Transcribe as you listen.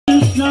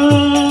So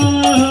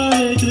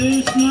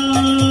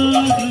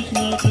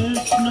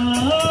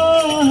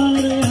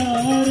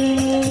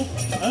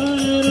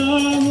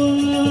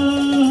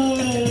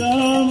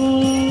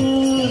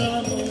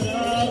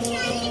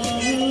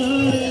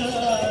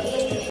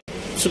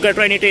get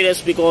ready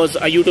traders, because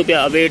a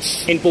Utopia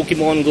awaits in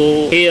Pokemon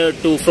Go. Here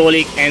to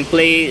frolic and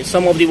play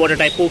some of the water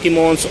type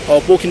Pokemons,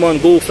 or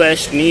Pokemon Go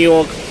Fest New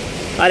York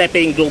are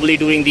appearing globally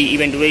during the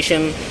event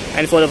duration.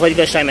 And for the very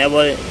first time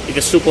ever, if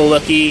you're super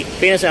lucky,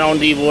 players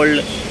around the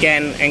world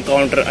can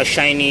encounter a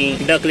shiny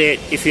Ducklet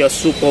if you're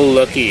super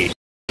lucky.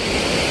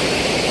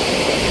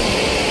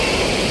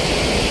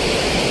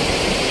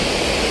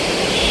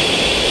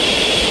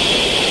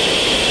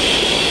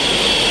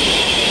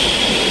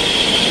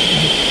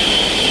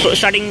 So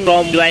starting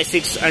from July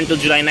 6 until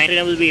July 9,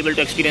 you will be able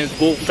to experience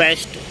Go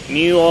Fest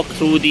New York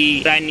through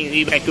the brand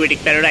new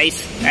Aquatic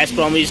Paradise as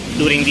promised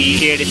during the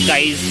Shared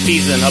Skies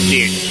season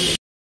update.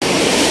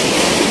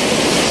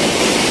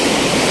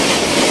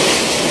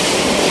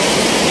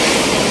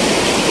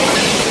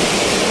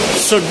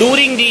 So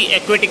during the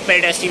Aquatic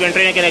Paradise event,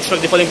 trainer can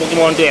expect the following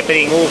Pokemon to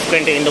appear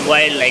in the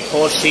wild, like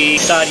Horsey,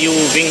 Staryu,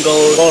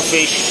 Wingull,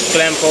 Corphish,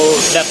 Clample,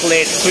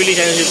 Ducklet, Freely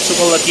and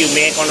super lucky you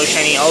may encounter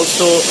shiny.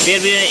 Also, there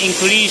will be an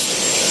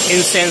increased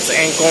incense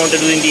encounter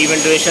during the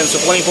event duration. So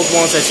following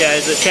Pokemon such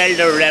as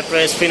Shelder,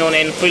 Lapras, Finon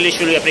and Freely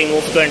will be appearing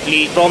more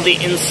frequently from the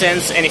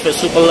incense, and if you're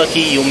super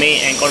lucky, you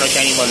may encounter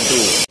shiny one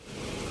too.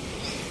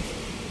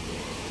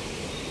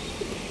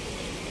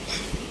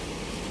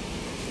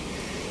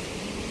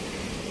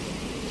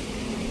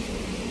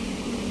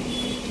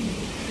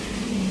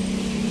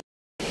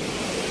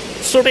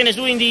 So trainers,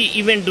 during the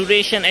event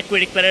duration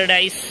Aquatic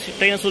Paradise,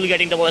 trainers will be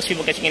getting double SP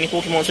for catching any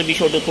Pokemon, so be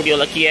sure to put your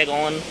lucky egg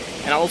on.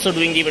 And also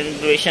during the event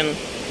duration,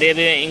 there will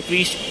be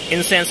increased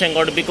incense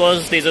encounter,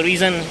 because there's a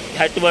reason.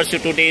 Head towards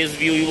your today's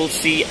view, you will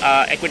see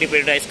Aquatic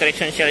Paradise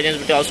collection challenges,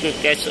 which also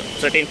catch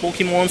certain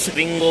Pokemons,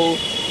 Wingull,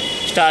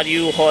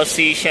 Staryu,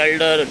 Horsey,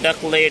 Shelder,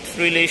 Ducklet,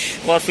 Freelish,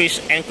 Corphish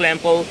and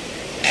Clample.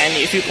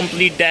 And if you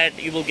complete that,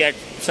 you will get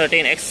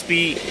certain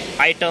XP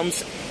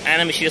items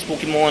and a mysterious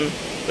Pokemon,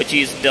 which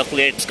is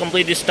Ducklet. Let's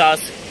complete this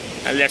task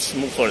and let's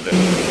move further.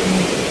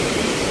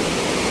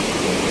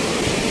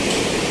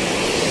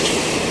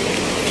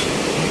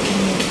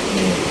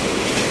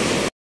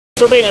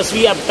 So trainers,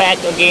 we are back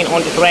again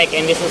on the track,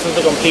 and this is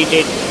also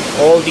completed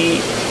all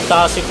the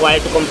tasks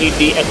required to complete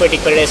the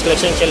Aquatic Paradise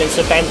Collection Challenge.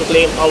 So time to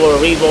claim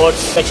our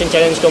rewards. Collection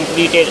Challenge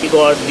completed. We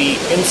got the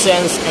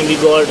incense and we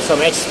got some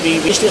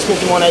XP. Mysterious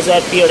Pokemon has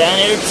appeared,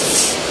 and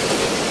it's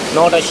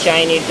not a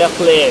shiny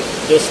Ducklet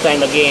this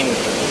time again.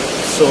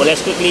 So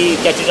let's quickly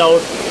catch it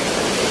out.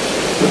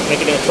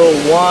 Make it a throw.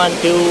 1,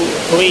 2,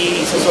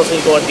 3. So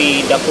we got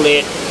the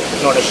Ducklet,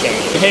 not a shiny.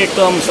 Here it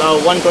comes, a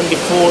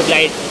 124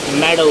 light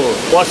medal.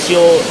 What's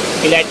your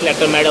elite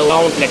collector medal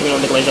count? Let me know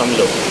in the comments down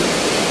below.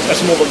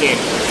 Let's move again.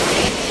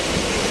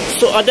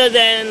 So other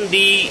than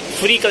the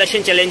free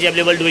collection challenge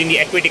available during the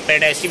Aquatic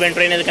Paradise event,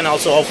 trainers can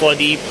also offer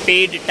the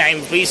paid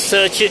time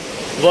research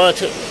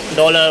worth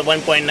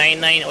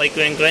 $1.99 or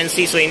equivalent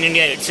currency. So in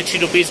India it's 60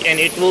 rupees, and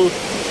it will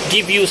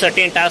give you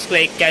certain tasks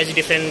like catch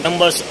different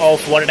numbers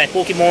of water type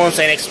Pokemons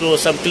and explore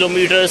some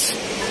kilometers.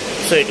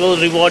 So it will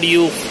reward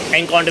you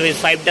encounter with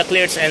 5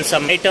 Ducklets and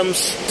some items.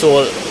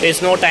 So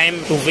there's no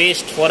time to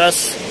waste for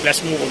us.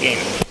 Let's move again.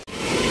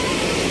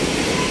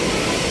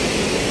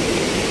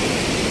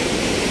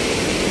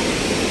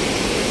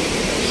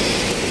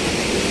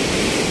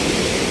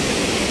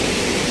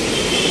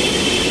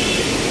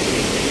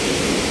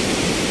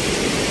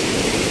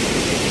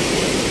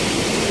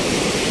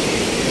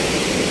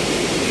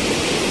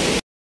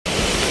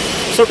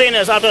 So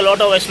trainers, after a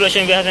lot of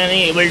exploration, we have been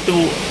able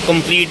to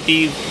complete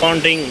the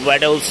pondering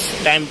battles,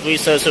 time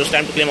research, so it's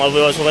time to claim our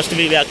rewards. So first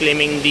we are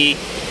claiming the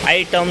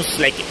items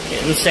like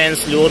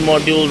incense, lure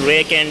module,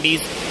 rare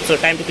candies. So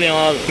time to claim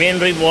our main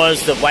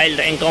rewards, the wild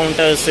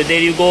encounters. So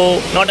there you go,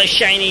 not a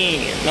shiny.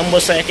 Number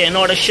 2nd,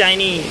 not a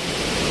shiny.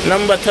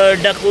 Number 3rd,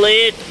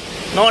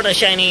 Ducklet, not a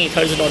shiny.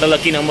 3rd is not a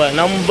lucky number.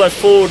 Number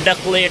 4,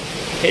 Ducklet.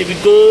 Here we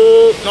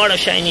go, not a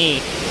shiny.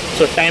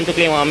 So time to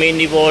claim our main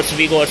rewards.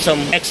 We got some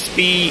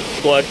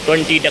XP, got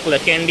 20 Ducklet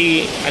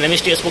candy, and a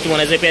mysterious Pokemon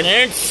as appeared,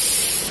 and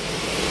it's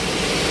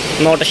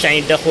not a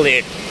shiny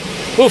Ducklet.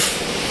 Oof.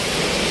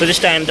 So this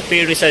time the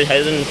paid research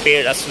hasn't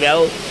paid us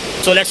well.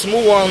 So let's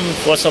move on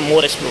for some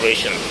more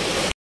exploration.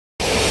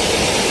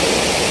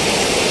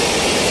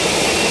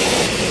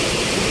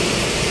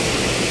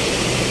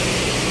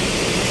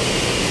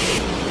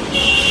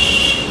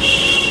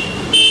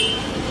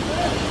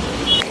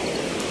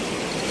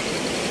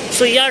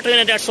 So yeah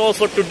trainer, that's all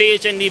for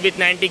today's journey with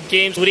 90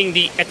 games during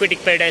the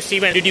Aquatic Paradise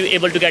event. Did you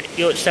able to get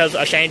yourself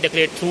a shiny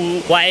Ducklet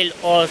through wild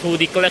or through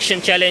the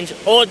collection challenge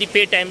or the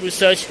paid time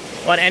research,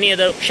 or any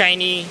other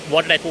shiny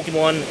water type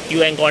Pokemon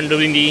you encountered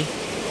during the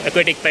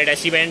Aquatic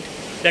Paradise event?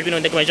 Let me know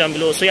in the comments down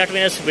below. So yeah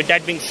trainers, with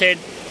that being said,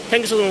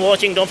 thank you so much for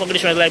watching. Don't forget to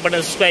smash the like button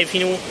and subscribe if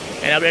you're new,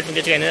 and I'll be right back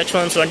in the next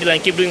one. So until then,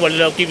 keep doing what you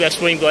love, keep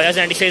exploring, because as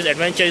Andy says,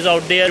 adventure is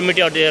out there, meet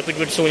you out there, it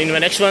will soon in the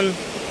next one.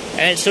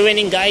 And it's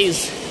raining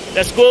guys,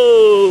 let's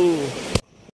go!